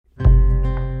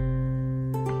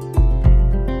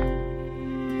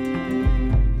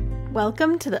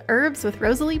Welcome to the Herbs with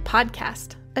Rosalie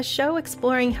podcast, a show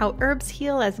exploring how herbs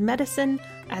heal as medicine,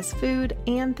 as food,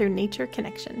 and through nature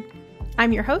connection.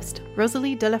 I'm your host,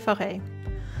 Rosalie de la Forêt.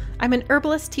 I'm an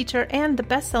herbalist teacher and the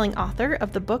best-selling author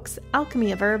of the books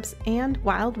Alchemy of Herbs and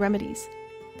Wild Remedies.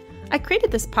 I created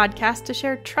this podcast to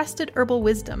share trusted herbal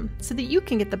wisdom so that you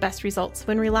can get the best results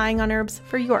when relying on herbs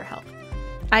for your health.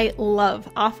 I love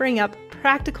offering up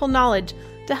practical knowledge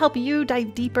to help you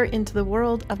dive deeper into the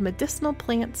world of medicinal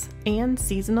plants and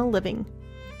seasonal living.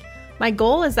 My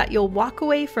goal is that you'll walk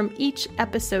away from each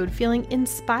episode feeling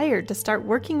inspired to start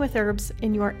working with herbs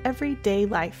in your everyday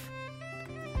life.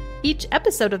 Each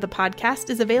episode of the podcast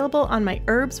is available on my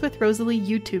Herbs with Rosalie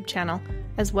YouTube channel,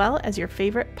 as well as your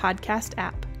favorite podcast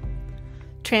app.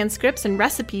 Transcripts and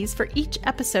recipes for each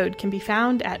episode can be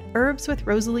found at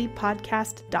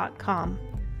herbswithrosaliepodcast.com.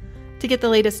 To get the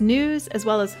latest news as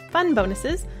well as fun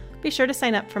bonuses, be sure to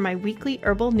sign up for my weekly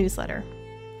herbal newsletter.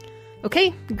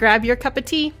 Okay, grab your cup of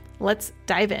tea. Let's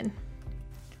dive in.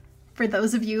 For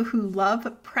those of you who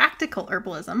love practical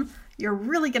herbalism, you're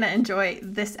really going to enjoy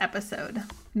this episode.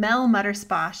 Mel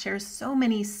Mutterspa shares so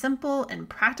many simple and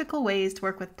practical ways to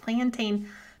work with plantain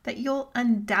that you'll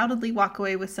undoubtedly walk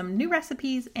away with some new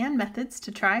recipes and methods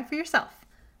to try for yourself.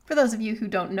 For those of you who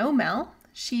don't know Mel,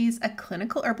 she's a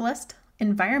clinical herbalist,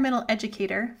 environmental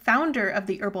educator, founder of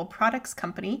the herbal products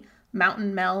company,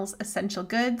 Mountain Mel's Essential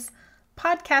Goods,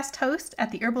 podcast host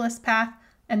at The Herbalist Path,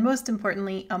 and most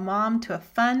importantly, a mom to a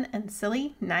fun and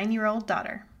silly 9-year-old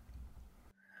daughter.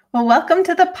 Well, welcome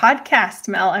to the podcast,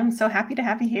 Mel. I'm so happy to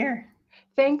have you here.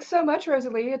 Thanks so much,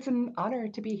 Rosalie. It's an honor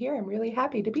to be here. I'm really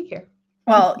happy to be here.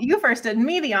 Well, you first did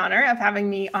me the honor of having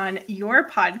me on your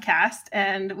podcast,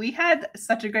 and we had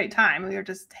such a great time. We were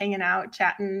just hanging out,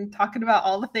 chatting, talking about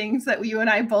all the things that you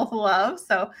and I both love.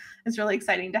 So it's really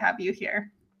exciting to have you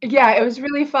here. Yeah, it was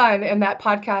really fun in that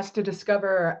podcast to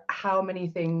discover how many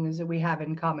things we have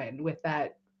in common with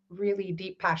that really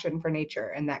deep passion for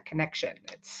nature and that connection.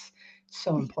 It's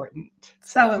so important.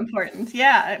 So important.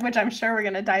 Yeah, which I'm sure we're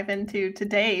going to dive into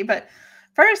today. But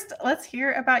first, let's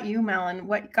hear about you, Mel, and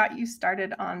what got you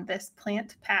started on this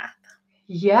plant path.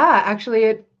 Yeah, actually,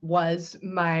 it was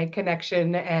my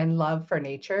connection and love for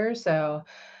nature. So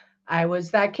I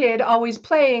was that kid always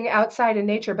playing outside in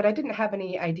nature, but I didn't have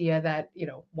any idea that,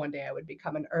 one day I would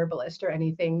become an herbalist or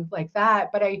anything like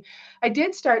that. But I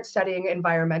did start studying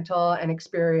environmental and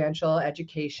experiential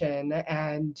education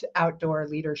and outdoor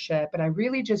leadership. And I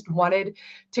really just wanted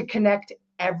to connect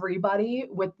everybody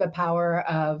with the power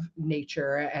of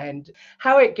nature and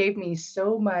how it gave me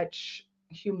so much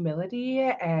humility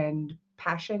and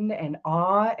passion and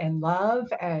awe and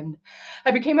love. And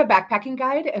I became a backpacking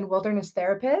guide and wilderness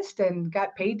therapist and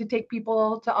got paid to take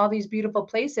people to all these beautiful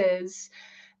places.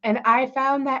 And I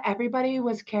found that everybody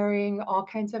was carrying all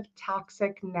kinds of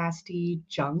toxic, nasty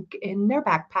junk in their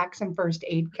backpacks and first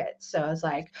aid kits. So I was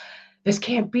like, this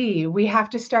can't be. We have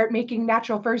to start making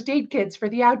natural first aid kits for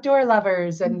the outdoor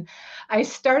lovers. And I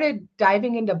started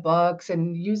diving into books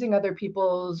and using other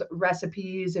people's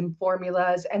recipes and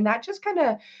formulas. And that just kind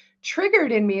of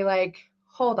triggered in me like,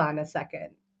 hold on a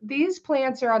second. These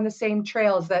plants are on the same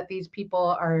trails that these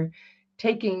people are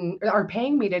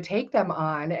paying me to take them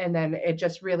on. And then it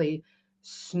just really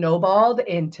snowballed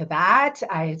into that.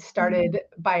 I started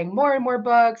buying more and more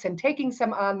books and taking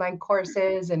some online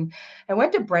courses, and I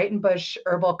went to Brighton Bush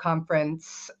Herbal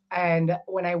Conference. And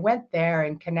when I went there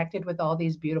and connected with all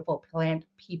these beautiful plant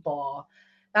people,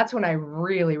 that's when I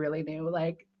really, really knew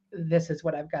like, this is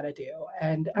what I've got to do.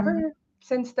 And ever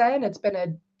since then, it's been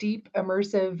a deep,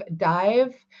 immersive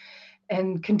dive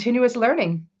and continuous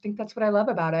learning. I think that's what I love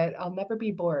about it. I'll never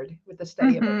be bored with the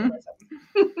study of herbalism.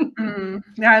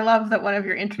 Yeah, I love that one of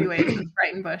your entryways is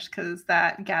Brighton Bush, because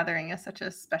that gathering is such a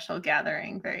special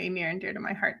gathering, very near and dear to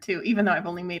my heart too. Even though I've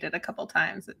only made it a couple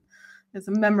times, it is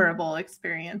a memorable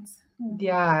experience.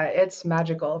 Yeah, it's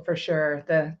magical for sure.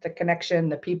 The connection,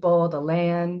 the people, the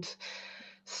land,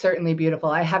 certainly beautiful.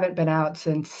 I haven't been out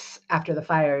since after the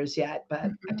fires yet, but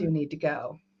I do need to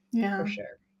go. Yeah, for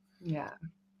sure. Yeah.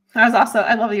 I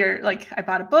love I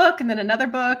bought a book and then another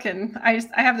book. And I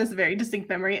have this very distinct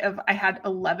memory of, I had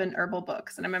 11 herbal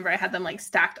books. And I remember I had them like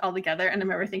stacked all together. And I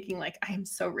remember thinking like, I am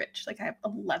so rich. Like I have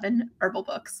 11 herbal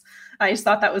books. I just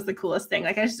thought that was the coolest thing.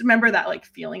 Like, I just remember that like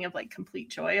feeling of like complete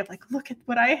joy of like, look at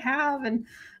what I have. And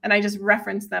I just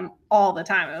referenced them all the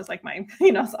time. It was like my,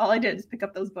 so all I did is pick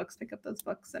up those books.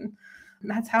 And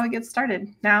that's how it gets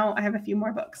started. Now I have a few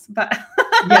more books, but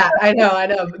yeah, I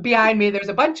know. Behind me, there's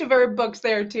a bunch of herb books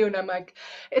there too. And I'm like,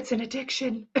 it's an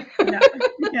addiction.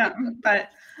 Yeah, but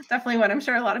definitely what I'm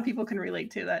sure a lot of people can relate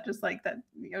to, that just like that,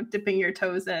 dipping your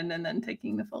toes in and then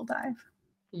taking the full dive.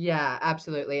 Yeah,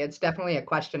 absolutely. It's definitely a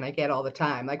question I get all the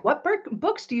time. Like, what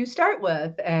books do you start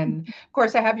with? And of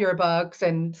course, I have your books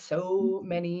and so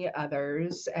many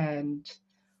others. And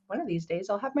one of these days,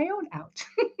 I'll have my own out.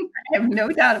 I have no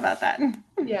doubt about that.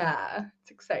 Yeah,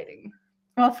 it's exciting.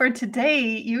 Well, for today,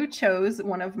 you chose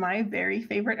one of my very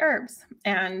favorite herbs.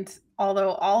 And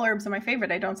although all herbs are my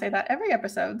favorite, I don't say that every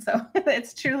episode. So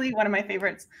it's truly one of my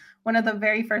favorites, one of the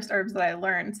very first herbs that I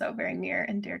learned. So very near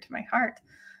and dear to my heart.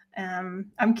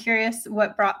 I'm curious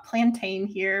what brought plantain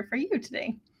here for you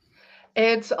today.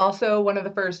 It's also one of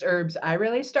the first herbs I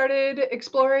really started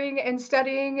exploring and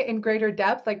studying in greater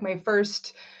depth. Like my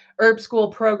first herb school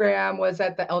program was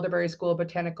at the Elderberry School of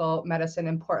Botanical Medicine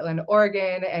in Portland,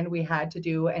 Oregon, and we had to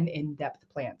do an in-depth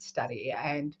plant study.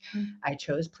 And I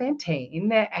chose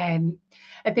plantain. And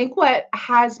I think what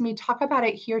has me talk about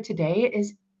it here today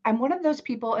is I'm one of those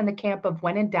people in the camp of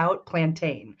when in doubt,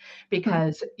 plantain,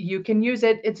 because you can use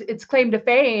it. Its claim to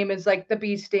fame is like the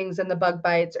bee stings and the bug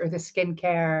bites or the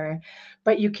skincare,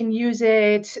 but you can use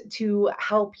it to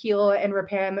help heal and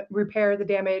repair the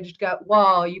damaged gut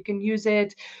wall. You can use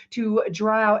it to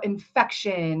draw out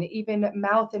infection, even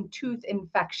mouth and tooth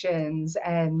infections,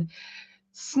 and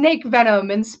snake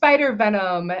venom and spider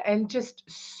venom, and just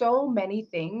so many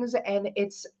things. And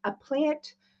it's a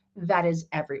plant that is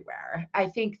everywhere. I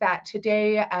think that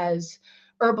today, as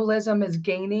herbalism is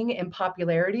gaining in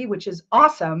popularity, which is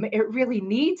awesome, it really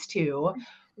needs to.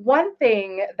 One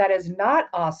thing that is not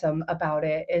awesome about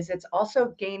it is it's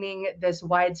also gaining this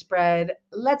widespread,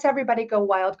 let's everybody go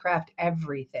wildcraft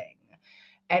everything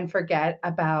and forget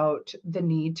about the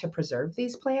need to preserve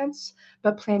these plants.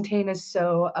 But plantain is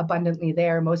so abundantly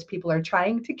there. Most people are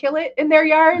trying to kill it in their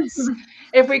yards.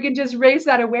 If we can just raise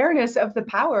that awareness of the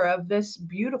power of this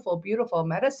beautiful, beautiful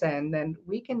medicine, then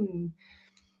we can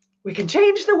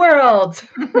change the world.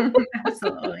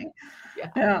 Absolutely. Yeah.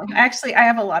 No, actually, I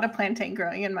have a lot of plantain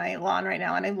growing in my lawn right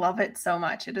now, and I love it so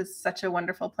much. It is such a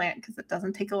wonderful plant because it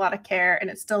doesn't take a lot of care and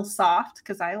it's still soft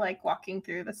because I like walking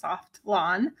through the soft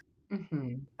lawn.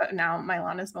 Mm-hmm. But now my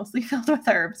lawn is mostly filled with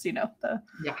herbs, the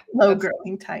Yeah, low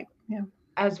growing type. Yeah.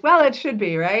 as well it should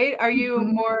be, right? Are you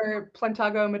Mhm. more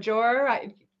Plantago Major?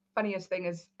 Funniest thing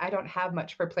is I don't have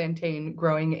much for plantain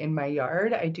growing in my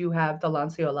yard. I do have the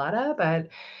Lanceolata, but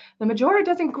the Major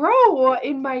doesn't grow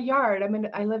in my yard.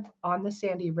 I live on the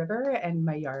Sandy River and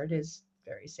my yard is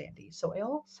very sandy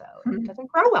soil, so it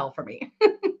doesn't grow well for me.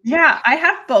 Yeah, I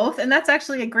have both, and that's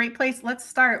actually a great place. Let's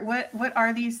start. What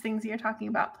are these things you're talking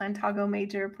about? Plantago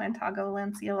major, Plantago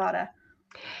lanceolata.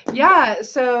 Yeah,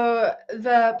 so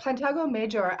the Plantago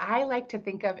Major, I like to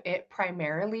think of it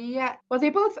primarily, well, they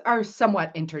both are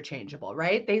somewhat interchangeable,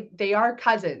 right? They are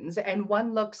cousins, and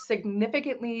one looks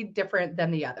significantly different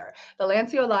than the other. The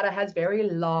Lanceolata has very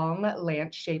long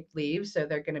lance-shaped leaves, so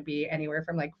they're going to be anywhere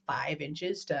from like 5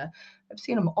 inches to I've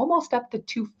seen them almost up to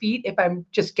 2 feet if I'm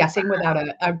just guessing without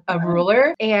a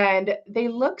ruler. And they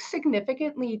look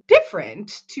significantly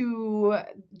different to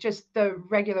just the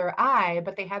regular eye,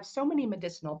 but they have so many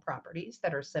medicinal properties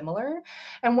that are similar.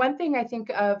 And one thing I think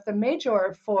of the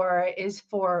major for is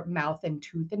for mouth and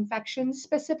tooth infections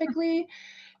specifically,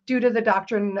 due to the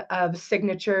doctrine of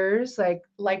signatures,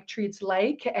 like treats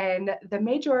like, and the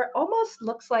major almost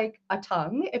looks like a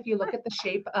tongue if you look at the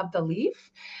shape of the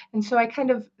leaf. And so I kind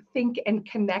of think and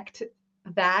connect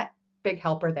that big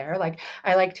helper there. Like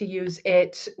I like to use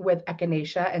it with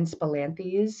echinacea and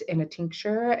spilanthes in a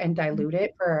tincture and dilute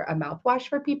it for a mouthwash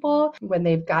for people when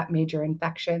they've got major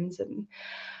infections. And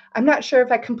I'm not sure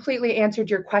if I completely answered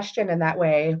your question in that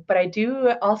way, but I do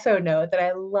also know that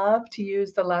I love to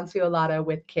use the Lanceolata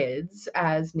with kids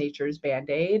as nature's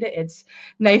Band-Aid. It's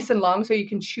nice and long so you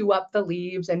can chew up the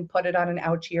leaves and put it on an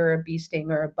ouchie or a bee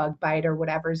sting or a bug bite or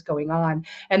whatever's going on,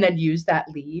 and then use that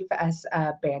leaf as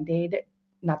a Band-Aid,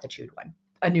 not the chewed one,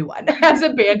 a new one, as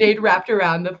a Band-Aid wrapped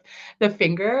around the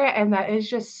finger. And that is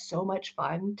just so much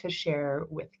fun to share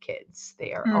with kids.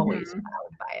 They are always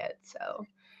wowed by it. So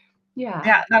yeah.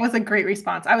 Yeah, that was a great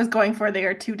response. I was going for they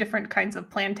are two different kinds of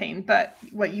plantain, but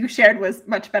what you shared was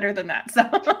much better than that. So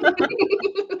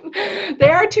They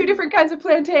are two different kinds of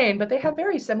plantain, but they have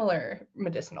very similar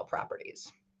medicinal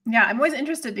properties. yeah, I'm always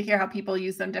interested to hear how people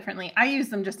use them differently. I use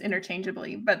them just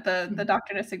interchangeably, but the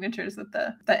doctrine of signatures with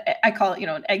the I call it,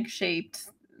 an egg shaped,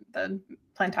 the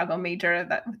Plantago major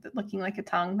that with it looking like a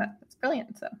tongue. That's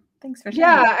brilliant. So thanks for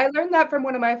sharing. Yeah, I learned that from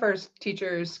one of my first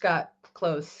teachers, Scott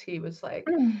Close. He was like,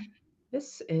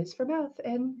 this is for mouth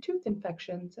and tooth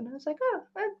infections. And I was like, oh,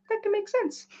 that can make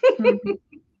sense.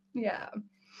 Yeah.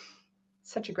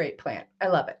 Such a great plant. I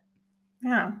love it.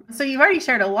 Yeah. So you've already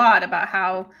shared a lot about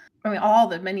how, all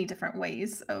the many different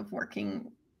ways of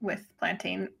working with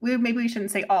plantain? Maybe we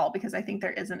shouldn't say all, because I think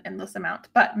there is an endless amount,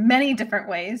 but many different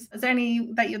ways. Is there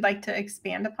any that you'd like to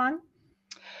expand upon?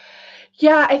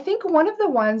 Yeah, I think one of the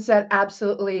ones that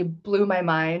absolutely blew my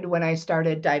mind when I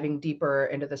started diving deeper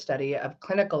into the study of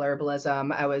clinical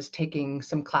herbalism, I was taking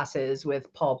some classes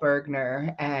with Paul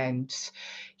Bergner, and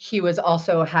he was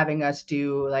also having us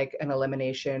do like an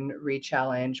elimination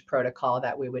re-challenge protocol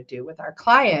that we would do with our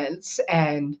clients.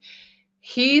 And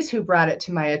he's who brought it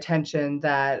to my attention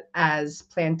that as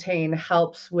plantain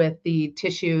helps with the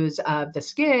tissues of the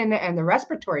skin and the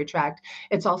respiratory tract,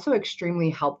 it's also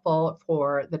extremely helpful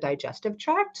for the digestive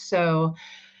tract. So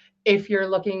if you're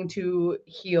looking to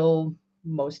heal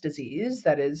most disease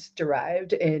that is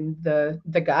derived in the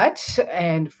gut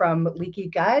and from leaky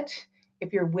gut,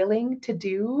 if you're willing to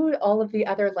do all of the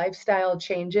other lifestyle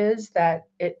changes that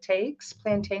it takes,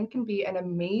 plantain can be an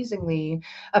amazingly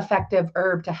effective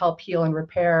herb to help heal and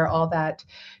repair all that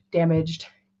damaged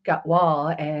gut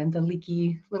wall and the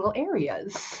leaky little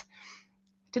areas.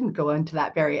 Didn't go into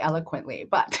that very eloquently,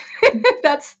 but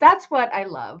that's what I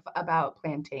love about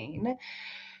plantain.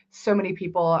 So many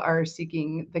people are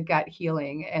seeking the gut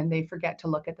healing and they forget to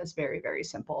look at this very, very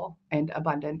simple and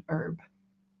abundant herb.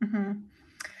 Mm-hmm.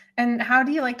 And how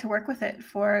do you like to work with it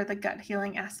for the gut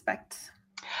healing aspect?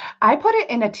 I put it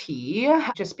in a tea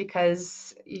just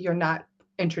because you're not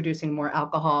introducing more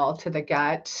alcohol to the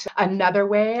gut. Another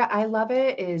way I love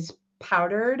it is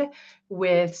powdered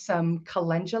with some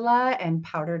calendula and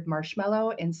powdered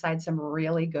marshmallow inside some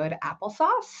really good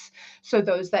applesauce. So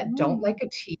those that don't like a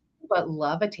tea but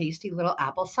love a tasty little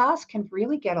applesauce can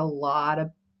really get a lot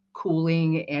of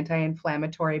cooling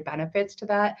anti-inflammatory benefits to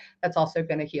that. That's also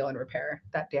going to heal and repair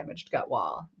that damaged gut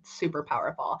wall. It's super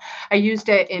powerful. I used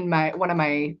it in one of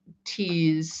my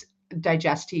teas,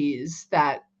 digest teas,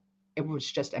 that it was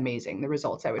just amazing. The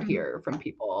results I would hear from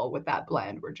people with that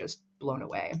blend were just blown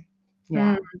away.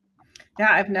 Yeah.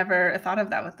 Yeah, I've never thought of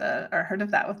that or heard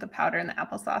of that with the powder and the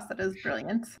applesauce. That is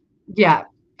brilliant. Yeah.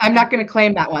 I'm not going to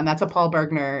claim that one. That's a Paul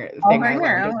Bergner thing. I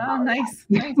learned. Oh, nice.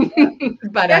 Yeah.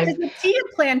 But the tea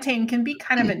of plantain can be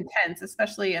kind of intense,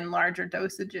 especially in larger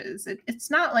dosages. It's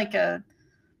not like a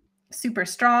super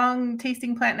strong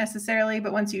tasting plant necessarily,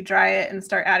 but once you dry it and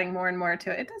start adding more and more to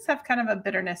it, it does have kind of a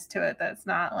bitterness to it that's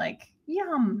not like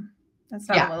yum. That's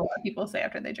not what a lot of people say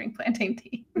after they drink plantain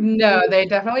tea. No, they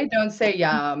definitely don't say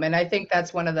yum. And I think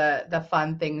that's one of the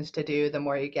fun things to do the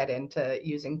more you get into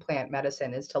using plant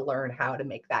medicine, is to learn how to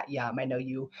make that yum. I know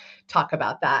you talk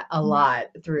about that a lot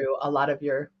through a lot of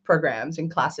your programs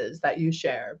and classes that you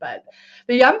share, but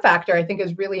the yum factor I think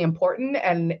is really important,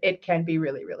 and it can be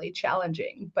really, really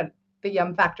challenging. But the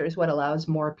yum factor is what allows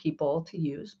more people to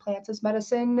use plants as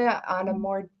medicine on a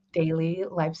more daily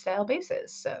lifestyle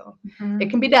basis. So it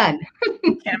can be done.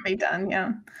 It can be done.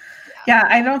 Yeah. Yeah.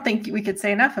 I don't think we could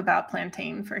say enough about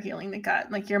plantain for healing the gut.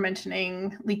 Like you're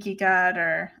mentioning leaky gut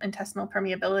or intestinal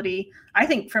permeability. I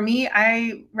think for me,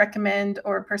 I recommend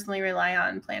or personally rely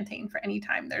on plantain for any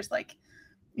time there's like,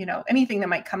 anything that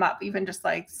might come up, even just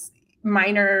like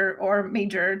minor or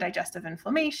major digestive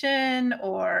inflammation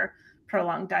or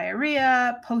prolonged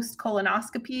diarrhea, post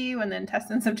colonoscopy, when the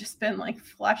intestines have just been like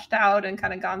flushed out and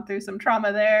kind of gone through some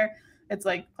trauma there. It's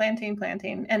like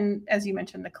plantain. And as you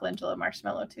mentioned, the calendula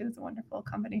marshmallow too is a wonderful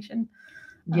combination.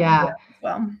 Yeah.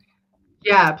 Well,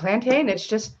 yeah, plantain, it's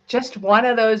just one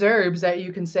of those herbs that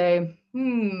you can say,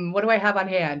 what do I have on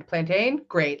hand? Plantain?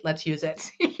 Great, let's use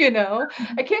it.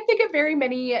 I can't think of very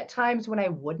many times when I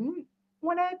wouldn't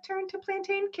want to turn to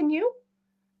plantain. Can you?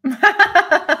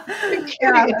 Yeah,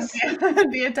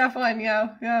 it'd be a tough one. Yeah.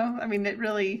 I mean,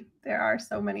 there are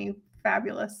so many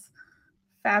fabulous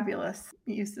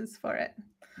uses for it.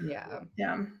 Yeah.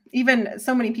 Even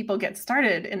so many people get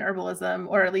started in herbalism,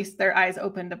 or at least their eyes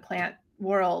open to plant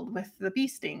world with the bee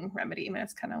sting remedy. I mean,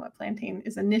 that's kind of what plantain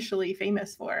is initially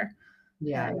famous for.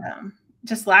 Yeah. And,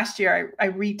 just last year, I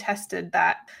retested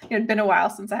that. It had been a while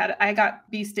since I got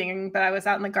bee sting, but I was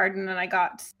out in the garden and I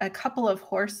got a couple of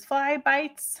horsefly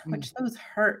bites, which those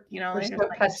hurt, They're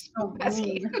so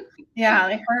pesky. Yeah,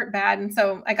 they hurt bad. And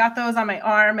so I got those on my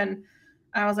arm, and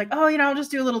I was like, I'll just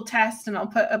do a little test and I'll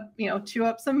put chew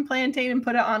up some plantain and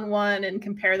put it on one and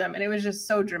compare them. And it was just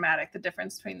so dramatic, the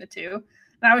difference between the two.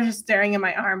 And I was just staring at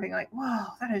my arm being like, whoa,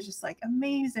 that is just like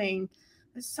amazing.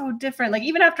 It's so different. Like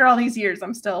even after all these years,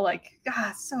 I'm still like,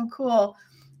 God, so cool.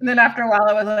 And then after a while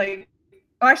I was like,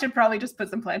 I should probably just put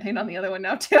some plantain on the other one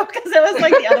now too. Because it was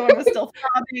like the other one was still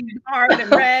throbbing and hard and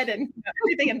red and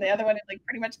everything. And the other one had like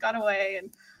pretty much gone away.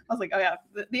 And I was like, oh yeah,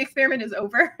 the experiment is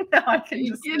over. Now I can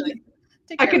just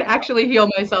I care can of yourself. actually heal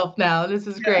myself now. This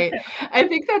is great. I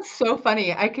think that's so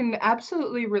funny. I can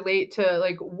absolutely relate to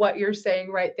like what you're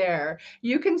saying right there.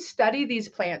 You can study these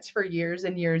plants for years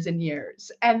and years and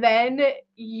years, and then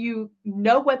you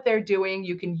know what they're doing.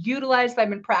 You can utilize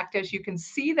them in practice. You can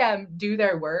see them do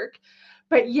their work,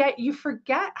 but yet you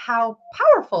forget how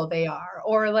powerful they are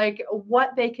or like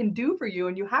what they can do for you.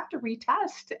 And you have to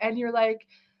retest. And you're like,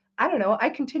 I don't know, I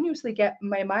continuously get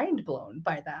my mind blown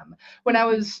by them. When I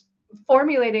Mhm. was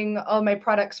formulating all my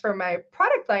products for my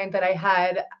product line that I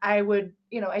had, I would,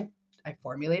 I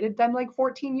formulated them like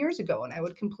 14 years ago and I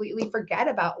would completely forget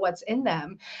about what's in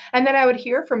them. And then I would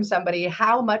hear from somebody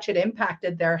how much it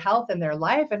impacted their health and their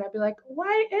life. And I'd be like,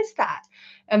 why is that?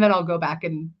 And then I'll go back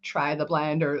and try the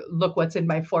blend or look what's in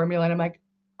my formula. And I'm like,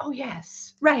 oh,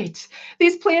 yes, right.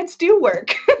 These plants do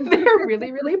work. They're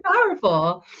really, really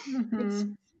powerful. It's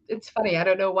Mhm. it's funny. I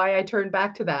don't know why I turned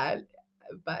back to that,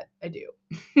 but I do.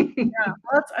 Yeah,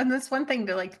 well, that's one thing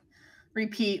to like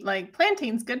repeat, like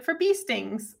plantain's good for bee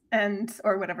stings and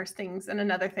or whatever stings, and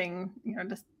another thing,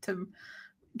 just to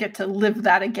get to live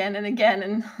that again and again,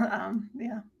 and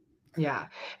yeah. Yeah,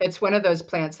 it's one of those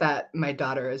plants that my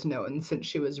daughter has known since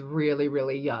she was really,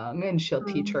 really young, and she'll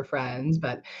teach Mm. her friends.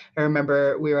 But I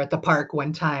remember we were at the park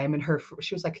one time, and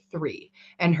she was like 3,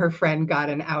 and her friend got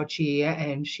an ouchie,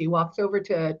 and she walked over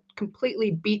to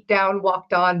completely beat down,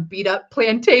 walked on, beat up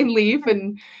plantain leaf,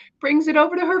 and brings it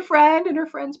over to her friend, and her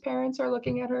friend's parents are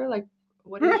looking at her like,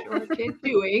 "What is your kid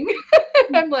doing?"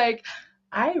 I'm like,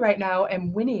 I right now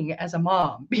am winning as a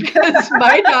mom because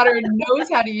my daughter knows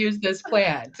how to use this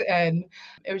plant, and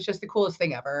it was just the coolest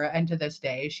thing ever. And to this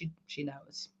day, she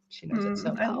knows. She knows it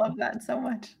so I well. love that so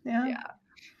much. Yeah. Yeah,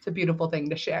 it's a beautiful thing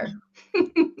to share.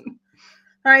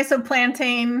 All right, so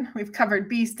plantain, we've covered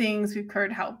bee stings, we've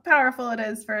covered how powerful it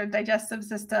is for a digestive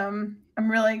system. I'm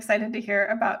really excited to hear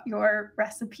about your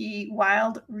recipe,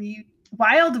 wild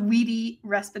weedy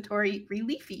respiratory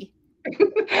reliefy.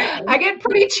 I get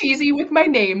pretty cheesy with my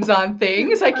names on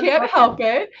things. I That's can't okay. help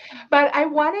it. But I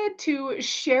wanted to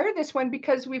share this one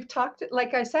because we've talked,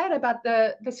 like I said, about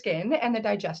the skin and the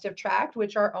digestive tract,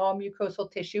 which are all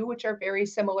mucosal tissue, which are very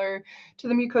similar to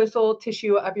the mucosal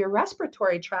tissue of your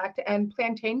respiratory tract. And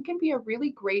plantain can be a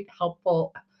really great,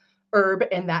 helpful herb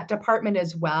in that department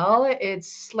as well.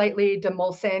 It's slightly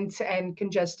demulcent and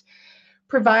can just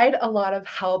provide a lot of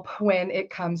help when it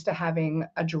comes to having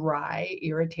a dry,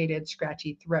 irritated,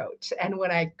 scratchy throat. And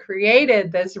when I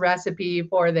created this recipe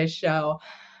for this show,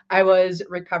 I was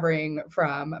recovering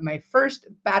from my first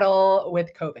battle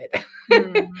with COVID.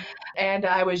 Mm. And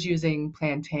I was using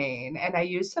plantain and I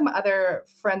used some other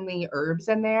friendly herbs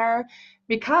in there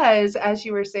because, as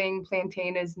you were saying,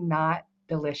 plantain is not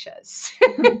delicious.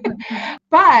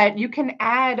 But you can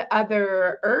add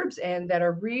other herbs in that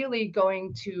are really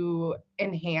going to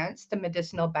enhance the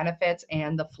medicinal benefits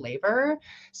and the flavor.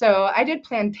 So I did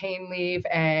plantain leaf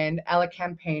and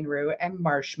elecampane root and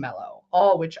marshmallow,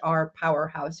 all which are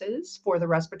powerhouses for the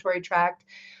respiratory tract.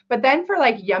 But then for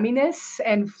like yumminess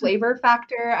and flavor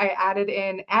factor, I added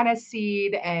in anise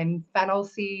seed and fennel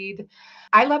seed.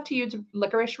 I love to use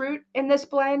licorice root in this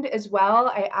blend as well.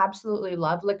 I absolutely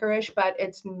love licorice, but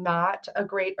it's not a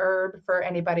great herb for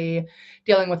anybody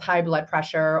dealing with high blood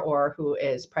pressure or who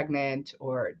is pregnant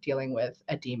or dealing with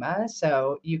edema.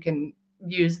 So you can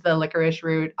use the licorice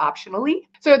root optionally.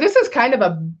 So this is kind of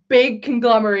a big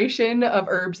conglomeration of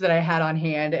herbs that I had on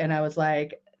hand. And I was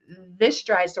like, this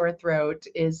dry sore throat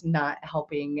is not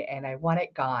helping and I want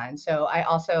it gone. So I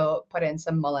also put in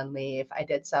some mullein leaf. I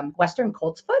did some Western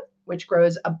coltsfoot, which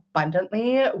grows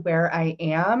abundantly where I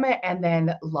am, and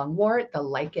then lungwort, the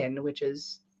lichen, which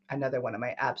is another one of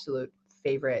my absolute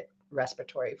favorite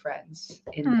respiratory friends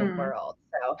in the Mm. world.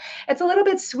 So it's a little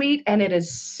bit sweet and it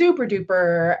is super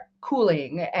duper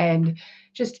cooling and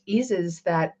just eases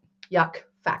that yuck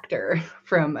factor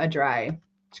from a dry,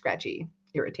 scratchy,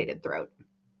 irritated throat.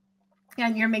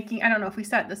 And you're making, I don't know if we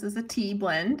said this is a tea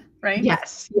blend, right?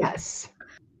 Yes, yes.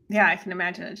 Yeah, I can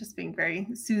imagine it just being very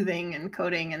soothing and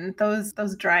coating, and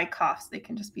those dry coughs, they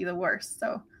can just be the worst.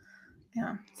 So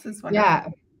yeah, this is wonderful. Yeah,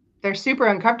 they're super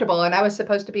uncomfortable. And I was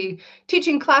supposed to be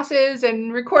teaching classes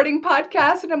and recording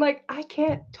podcasts, and I'm like, I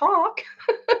can't talk.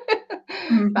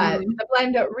 But Mhm. the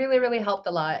blend really, really helped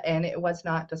a lot, and it was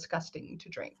not disgusting to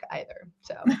drink either.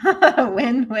 So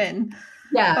Win-win.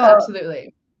 yeah, Oh,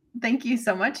 absolutely. thank you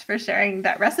so much for sharing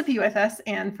that recipe with us.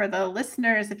 And for the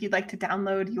listeners, if you'd like to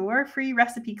download your free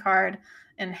recipe card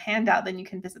and handout, then you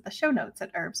can visit the show notes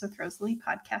at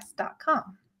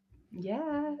herbswithrosaliepodcast.com.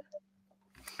 Yeah.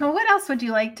 Well, what else would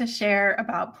you like to share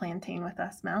about plantain with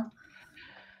us, Mel?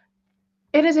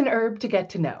 It is an herb to get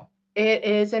to know. It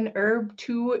is an herb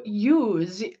to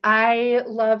use. I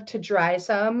love to dry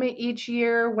some each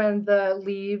year when the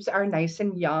leaves are nice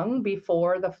and young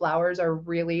before the flowers are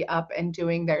really up and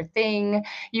doing their thing.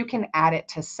 You can add it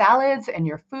to salads and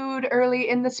your food early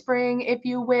in the spring if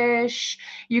you wish.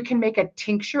 You can make a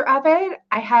tincture of it.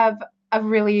 I have a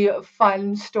really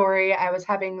fun story. I was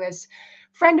having this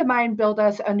friend of mine build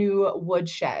us a new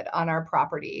woodshed on our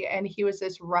property. And he was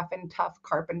this rough and tough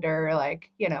carpenter,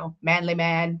 like, manly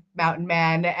man, mountain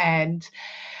man. And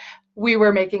we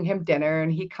were making him dinner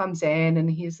and he comes in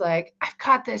and he's like, I've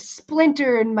got this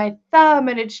splinter in my thumb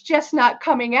and it's just not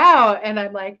coming out. And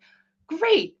I'm like,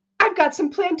 great, I've got some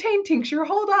plantain tincture.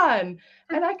 Hold on.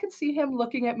 And I could see him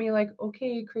looking at me like,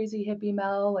 okay, crazy hippie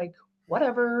Mel, like,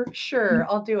 whatever, sure,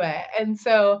 I'll do it. And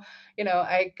so,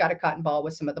 I got a cotton ball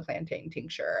with some of the plantain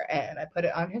tincture and I put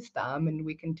it on his thumb and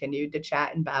we continued to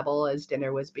chat and babble as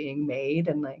dinner was being made.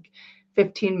 And like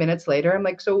 15 minutes later, I'm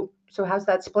like, so how's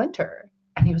that splinter?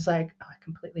 And he was like, oh, I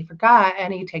completely forgot.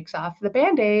 And he takes off the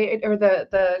Band-Aid or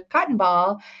the cotton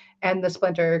ball and the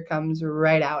splinter comes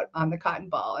right out on the cotton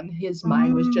ball. And his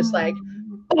mind was just like,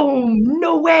 oh,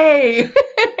 no way.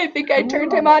 I think I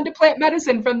turned him on to plant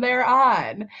medicine from there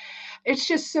on. It's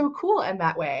just so cool in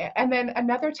that way. And then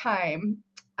another time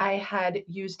I had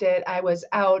used it, I was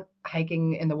out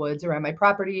hiking in the woods around my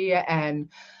property and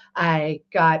I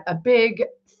got a big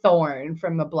thorn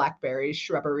from a blackberry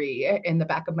shrubbery in the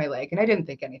back of my leg. And I didn't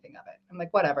think anything of it. I'm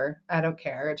like, whatever, I don't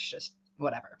care. It's just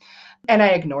whatever. And I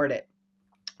ignored it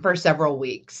for several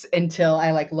weeks until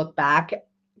I looked back,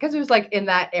 because it was in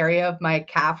that area of my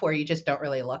calf where you just don't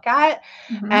really look at.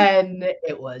 Mm-hmm. And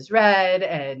it was red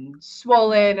and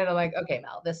swollen. And I'm like, okay,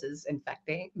 Mel, this is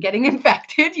getting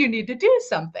infected. You need to do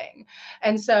something.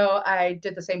 And so I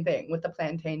did the same thing with the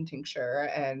plantain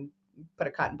tincture and put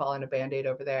a cotton ball and a Band-Aid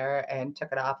over there and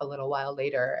took it off a little while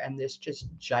later. And this just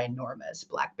ginormous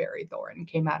blackberry thorn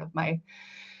came out of my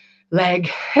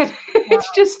leg.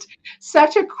 It's just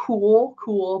such a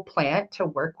cool plant to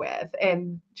work with.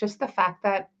 And just the fact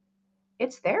that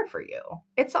it's there for you.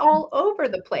 It's all over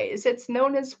the place. It's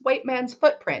known as white man's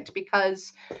footprint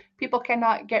because people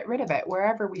cannot get rid of it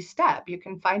wherever we step. You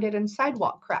can find it in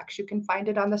sidewalk cracks. You can find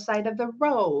it on the side of the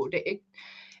road.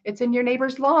 It's in your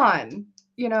neighbor's lawn,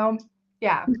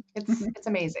 Yeah, it's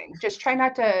amazing. Just try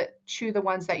not to chew the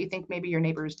ones that you think maybe your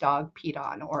neighbor's dog peed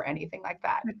on or anything like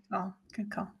that. Good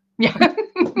call. Yeah.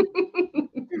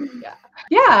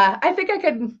 Yeah. I think I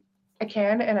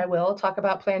can and I will talk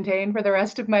about plantain for the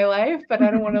rest of my life, but I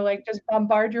don't want to just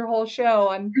bombard your whole show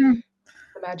on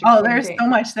the magic. Oh, there's so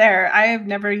much there. I have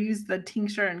never used the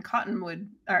tincture and cottonwood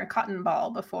or cotton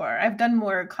ball before. I've done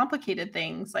more complicated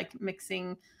things like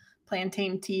mixing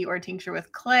plantain tea or tincture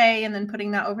with clay and then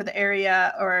putting that over the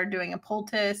area or doing a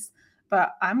poultice.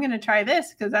 But I'm going to try this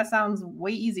because that sounds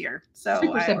way easier. So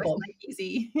super simple.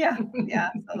 Easy. Yeah.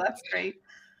 So that's great.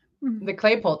 The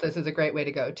clay poultice is a great way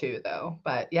to go too, though.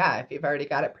 But yeah, if you've already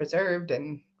got it preserved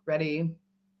and ready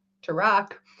to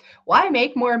rock, why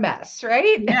make more mess,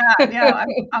 right? Yeah.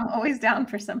 I'm always down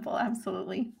for simple.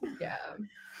 Absolutely. Yeah.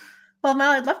 Well,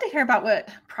 Mel, I'd love to hear about what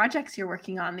projects you're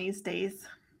working on these days.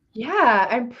 Yeah,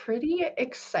 I'm pretty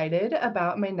excited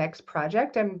about my next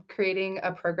project. I'm creating a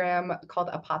program called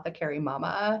Apothecary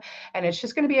Mama, and it's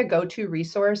just going to be a go-to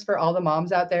resource for all the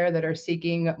moms out there that are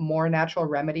seeking more natural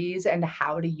remedies and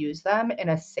how to use them in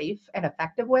a safe and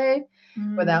effective way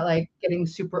without getting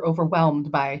super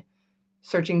overwhelmed by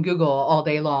searching Google all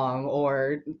day long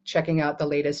or checking out the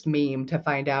latest meme to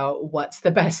find out what's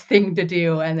the best thing to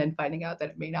do and then finding out that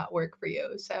it may not work for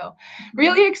you. So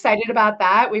really excited about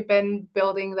that. We've been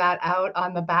building that out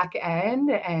on the back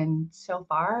end and so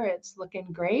far it's looking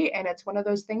great. And it's one of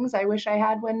those things I wish I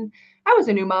had when I was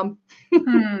a new mom.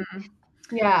 Yeah.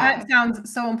 That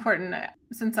sounds so important.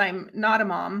 Since I'm not a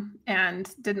mom and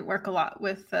didn't work a lot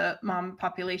with the mom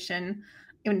population,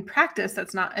 in practice,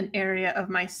 that's not an area of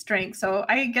my strength. So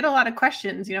I get a lot of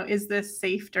questions, is this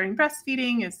safe during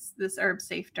breastfeeding? Is this herb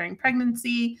safe during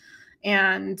pregnancy?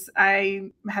 And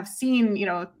I have seen,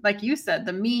 like you said,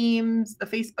 the memes, the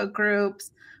Facebook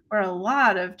groups, where a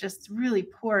lot of just really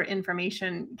poor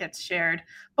information gets shared,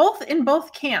 in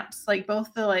both camps,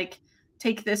 both the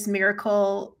take this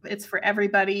miracle, it's for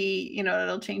everybody,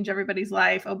 it'll change everybody's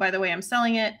life. Oh, by the way, I'm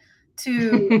selling it,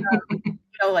 to,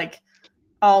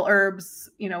 all herbs,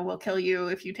 will kill you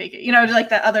if you take it,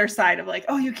 the other side of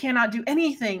oh, you cannot do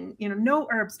anything, no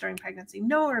herbs during pregnancy,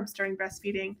 no herbs during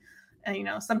breastfeeding. And,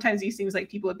 sometimes these seems like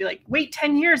people would be like, wait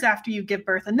 10 years after you give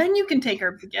birth and then you can take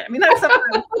herbs again. I mean, that's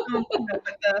something,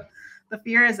 but the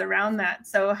fear is around that.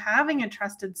 So having a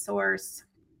trusted source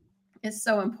is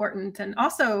so important. And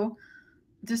also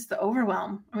just the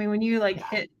overwhelm. I mean, when you like Yeah.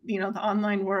 hit, the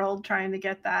online world trying to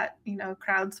get that,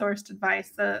 crowdsourced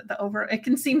advice, it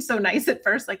can seem so nice at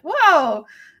first, like, whoa.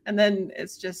 And then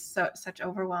it's just such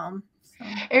overwhelm. So.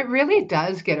 It really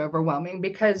does get overwhelming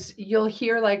because you'll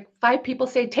hear like 5 people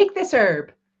say, take this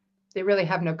herb. They really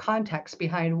have no context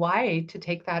behind why to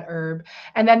take that herb.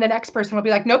 And then the next person will be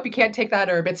like, nope, you can't take that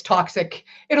herb. It's toxic.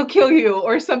 It'll kill you,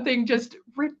 or something just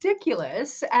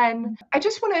ridiculous. And I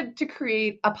just wanted to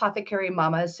create Apothecary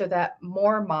Mamas so that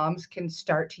more moms can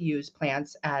start to use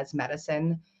plants as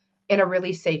medicine in a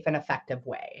really safe and effective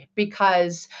way,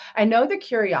 because I know the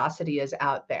curiosity is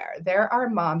out there. There are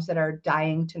moms that are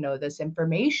dying to know this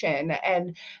information,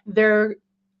 and they're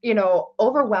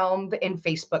overwhelmed in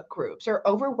Facebook groups or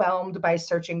overwhelmed by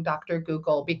searching Dr.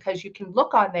 Google, because you can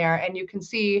look on there and you can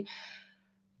see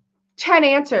 10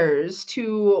 answers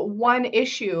to one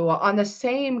issue on the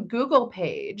same Google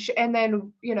page. And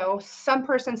then, some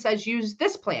person says, use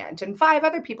this plant, and 5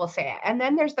 other people say it. And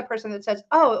then there's the person that says,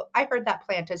 oh, I heard that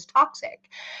plant is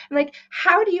toxic. And like,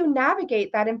 how do you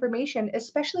navigate that information,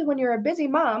 especially when you're a busy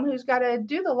mom who's got to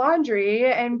do the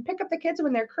laundry and pick up the kids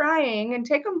when they're crying and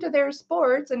take them to their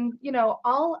sports and,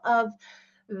 all of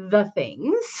the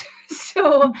things.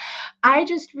 So I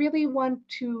just really want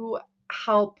to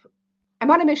help. I'm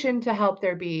on a mission to help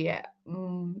there be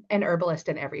an herbalist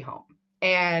in every home.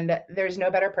 And there's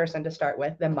no better person to start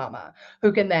with than mama,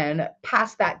 who can then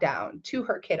pass that down to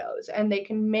her kiddos, and they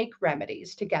can make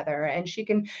remedies together. And she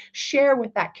can share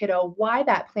with that kiddo why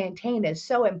that plantain is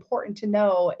so important to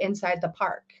know inside the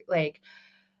park. Like,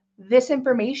 this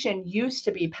information used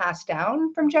to be passed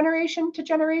down from generation to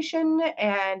generation,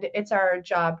 and it's our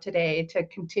job today to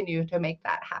continue to make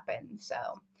that happen. So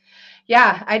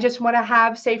yeah, I just want to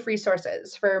have safe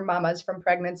resources for mamas from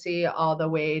pregnancy all the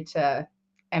way to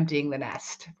emptying the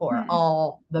nest, for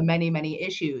all the many, many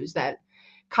issues that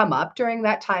come up during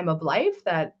that time of life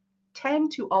that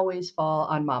tend to always fall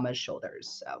on mama's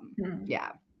shoulders. So,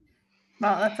 yeah.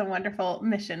 Well, that's a wonderful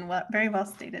mission. Very well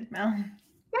stated, Mel.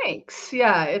 Thanks.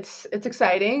 Yeah, it's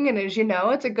exciting. And as you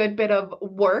know, it's a good bit of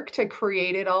work to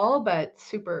create it all, but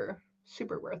super,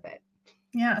 super worth it.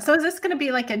 Yeah. So is this going to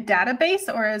be like a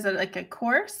database, or is it like a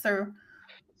course, or?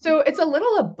 So it's a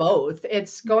little of both.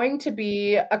 It's going to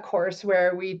be a course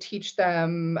where we teach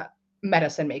them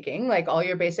medicine making, like all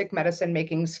your basic medicine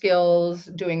making skills,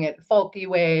 doing it folky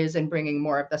ways and bringing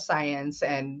more of the science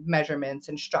and measurements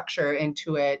and structure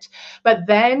into it. But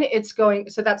then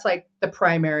so that's like the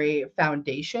primary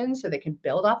foundation, so they can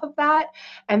build off of that.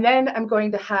 And then I'm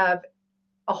going to have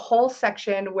a whole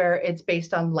section where it's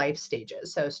based on life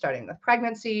stages. So starting with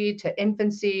pregnancy to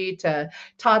infancy to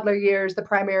toddler years, the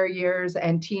primary years,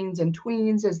 and teens and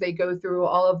tweens as they go through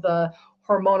all of the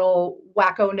hormonal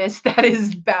wackoness that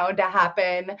is bound to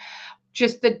happen.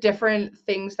 Just the different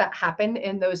things that happen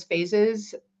in those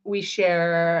phases. We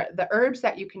share the herbs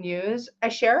that you can use. I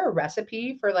share a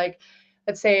recipe for, like,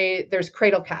 let's say there's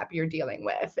cradle cap you're dealing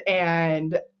with,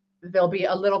 and there'll be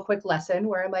a little quick lesson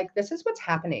where I'm like, this is what's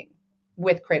happening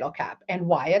with cradle cap and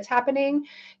why it's happening.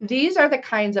 These are the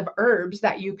kinds of herbs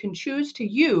that you can choose to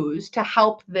use to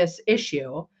help this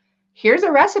issue. Here's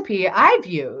a recipe I've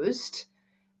used,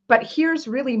 but here's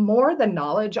really more the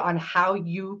knowledge on how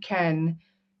you can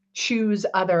choose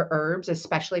other herbs,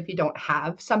 especially if you don't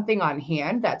have something on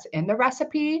hand that's in the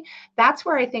recipe. That's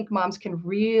where I think moms can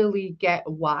really get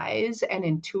wise and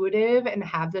intuitive and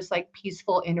have this like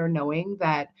peaceful inner knowing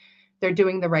that they're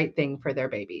doing the right thing for their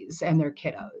babies and their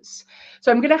kiddos.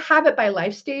 So I'm going to have it by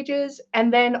life stages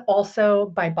and then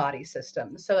also by body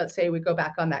systems. So let's say we go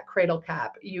back on that cradle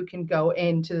cap, you can go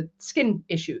into skin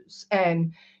issues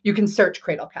and you can search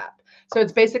cradle cap. So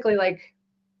it's basically like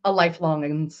a lifelong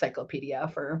encyclopedia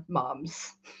for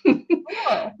moms. Cool.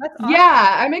 That's awesome.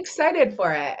 Yeah, I'm excited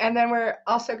for it. And then we're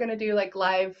also going to do like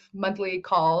live monthly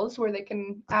calls where they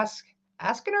can ask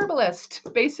an herbalist,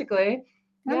 basically.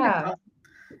 Wonderful. Yeah.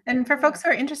 And for folks who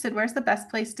are interested, where's the best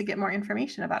place to get more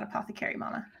information about Apothecary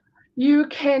Mama? You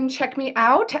can check me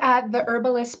out at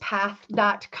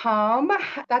theherbalistpath.com.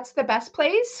 That's the best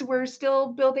place. We're still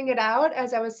building it out,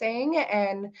 as I was saying,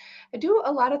 and I do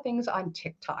a lot of things on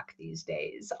TikTok these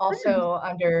days, also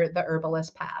under the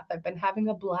Herbalist Path. I've been having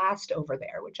a blast over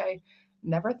there, which I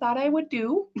never thought I would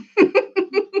do,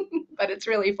 but it's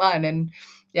really fun. And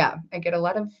yeah, I get a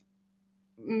lot of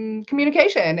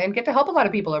communication and get to help a lot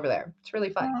of people over there. It's really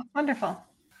fun. Oh, wonderful.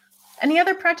 Any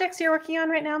other projects you're working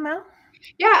on right now, Mel?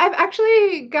 Yeah, I've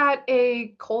actually got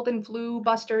a cold and flu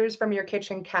busters from your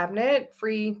kitchen cabinet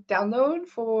free download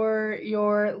for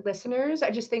your listeners. I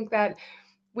just think that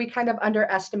we kind of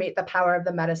underestimate the power of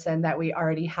the medicine that we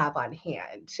already have on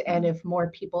hand. And if more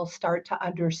people start to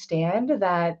understand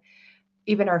that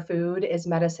even our food is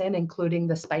medicine, including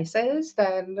the spices,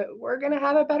 then we're going to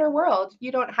have a better world.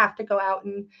 You don't have to go out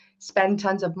and spend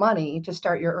tons of money to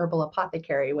start your herbal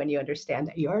apothecary when you understand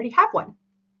that you already have one.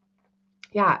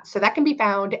 Yeah, so that can be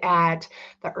found at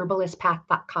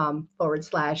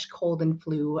theherbalistpath.com/cold and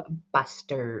flu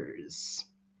busters.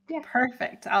 Yeah.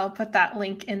 Perfect. I'll put that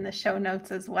link in the show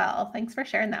notes as well. Thanks for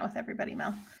sharing that with everybody,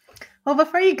 Mel. Well,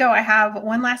 before you go, I have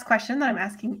one last question that I'm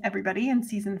asking everybody in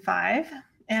season 5.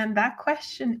 And that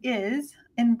question is,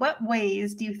 in what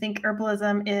ways do you think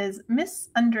herbalism is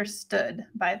misunderstood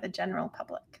by the general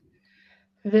public?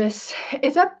 This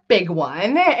is a big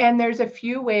one, and there's a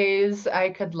few ways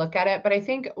I could look at it, but I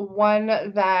think one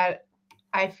that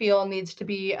I feel needs to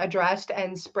be addressed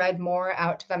and spread more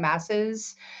out to the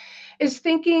masses is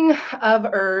thinking of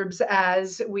herbs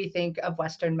as we think of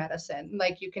Western medicine.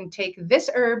 Like, you can take this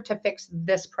herb to fix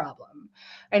this problem.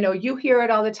 I know you hear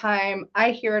it all the time. I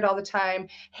hear it all the time.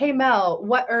 Hey, Mel,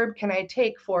 what herb can I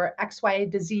take for XY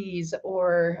disease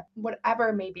or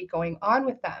whatever may be going on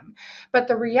with them? But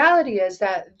the reality is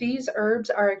that these herbs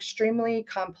are extremely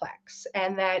complex,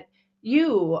 and that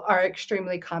you are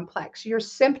extremely complex. Your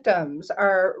symptoms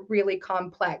are really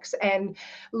complex, and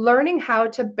learning how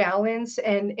to balance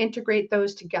and integrate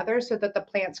those together so that the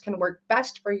plants can work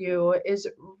best for you is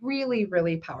really,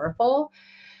 really powerful.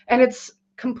 And it's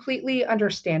completely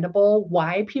understandable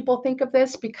why people think of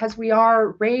this, because we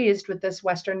are raised with this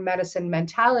Western medicine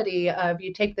mentality of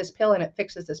you take this pill and it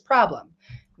fixes this problem.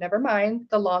 Never mind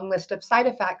the long list of side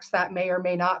effects that may or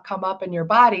may not come up in your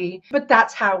body, but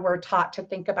that's how we're taught to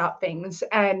think about things.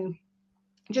 And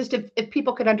just if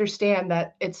people could understand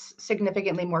that it's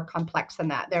significantly more complex than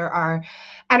that. There are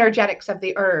energetics of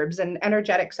the herbs and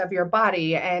energetics of your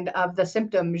body and of the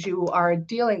symptoms you are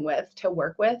dealing with to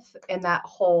work with in that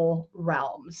whole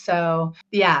realm. So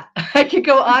yeah, I could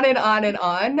go on and on and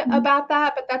on about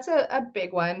that, but that's a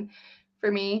big one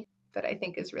for me that I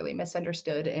think is really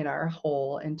misunderstood in our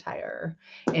whole entire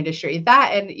industry.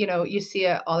 That, and you see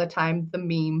it all the time, the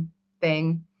meme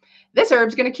thing. This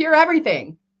herb's going to cure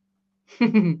everything.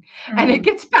 And it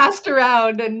gets passed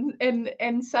around,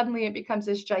 and suddenly it becomes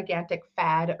this gigantic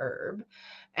fad herb.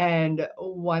 And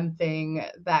one thing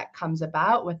that comes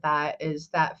about with that is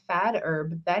that fad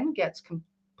herb then gets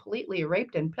completely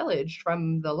raped and pillaged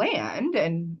from the land,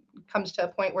 and comes to a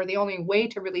point where the only way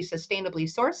to really sustainably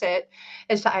source it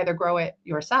is to either grow it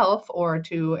yourself or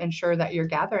to ensure that you're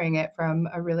gathering it from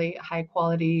a really high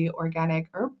quality organic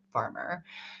herb farmer.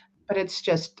 But it's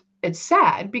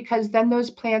sad, because then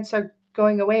those plants are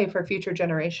going away for future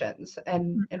generations,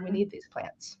 and we need these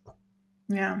plants.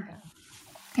 Yeah,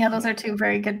 those are two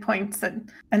very good points.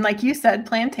 And like you said,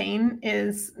 plantain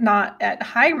is not at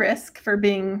high risk for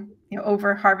being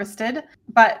over harvested,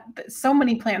 but so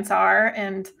many plants are.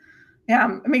 And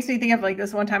yeah, it makes me think of like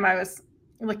this one time I was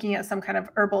looking at some kind of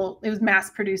herbal, it was mass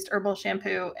produced herbal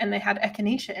shampoo, and they had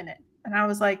echinacea in it. And I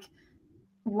was like,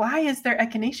 why is there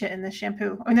echinacea in this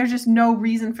shampoo? I mean, there's just no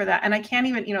reason for that. And I can't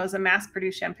even, it's a mass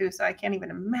produced shampoo, so I can't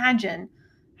even imagine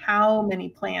how many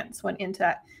plants went into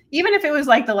that. Even if it was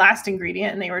like the last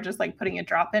ingredient and they were just like putting a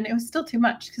drop in, it was still too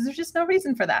much, because there's just no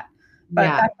reason for that. But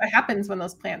that's what happens when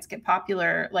those plants get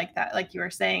popular like that. Like you were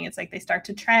saying, it's like they start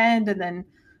to trend, and then,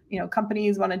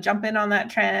 companies want to jump in on that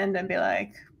trend and be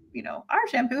like, our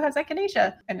shampoo has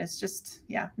echinacea. And it's just,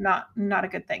 not a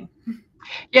good thing.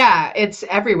 Yeah, it's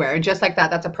everywhere. Just like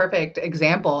that. That's a perfect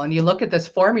example. And you look at this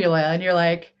formula and you're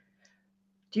like,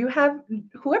 whoever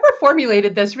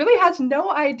formulated this really has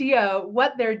no idea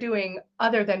what they're doing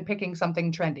other than picking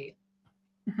something trendy.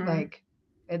 Mm-hmm. Like,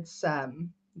 it's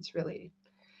really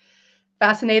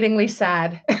fascinatingly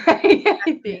sad,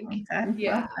 I think.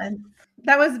 Yeah. Well,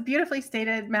 that was beautifully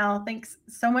stated, Mel. Thanks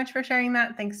so much for sharing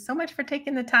that. Thanks so much for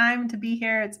taking the time to be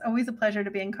here. It's always a pleasure to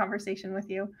be in conversation with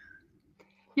you.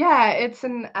 Yeah, it's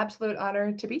an absolute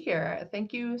honor to be here.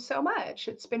 Thank you so much.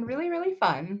 It's been really, really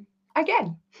fun.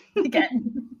 Again.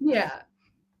 Yeah.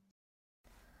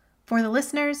 For the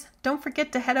listeners, don't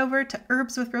forget to head over to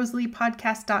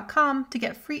herbswithrosaliepodcast.com to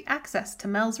get free access to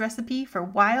Mel's recipe for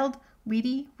wild,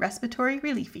 weedy, respiratory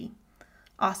reliefy.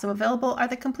 Also available are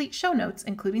the complete show notes,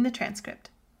 including the transcript.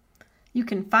 You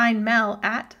can find Mel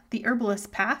at The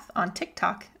Herbalist Path on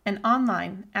TikTok and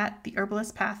online at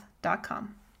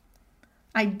theherbalistpath.com.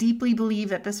 I deeply believe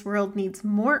that this world needs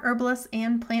more herbalists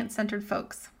and plant-centered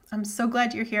folks. I'm so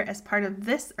glad you're here as part of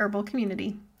this herbal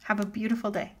community. Have a beautiful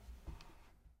day.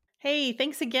 Hey,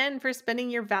 thanks again for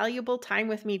spending your valuable time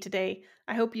with me today.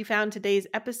 I hope you found today's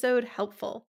episode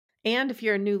helpful. And if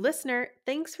you're a new listener,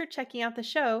 thanks for checking out the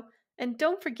show. And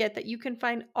don't forget that you can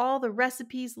find all the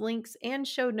recipes, links, and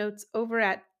show notes over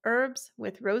at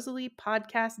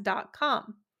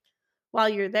herbswithrosaliepodcast.com. While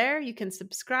you're there, you can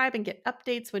subscribe and get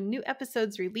updates when new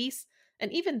episodes release,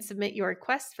 and even submit your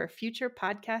requests for future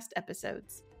podcast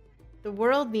episodes. The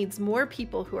world needs more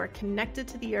people who are connected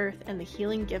to the earth and the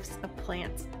healing gifts of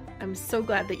plants. I'm so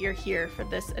glad that you're here for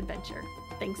this adventure.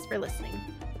 Thanks for listening.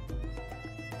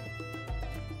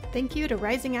 Thank you to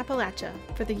Rising Appalachia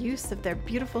for the use of their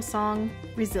beautiful song,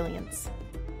 Resilience.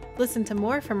 Listen to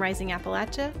more from Rising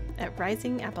Appalachia at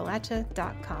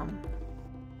risingappalachia.com.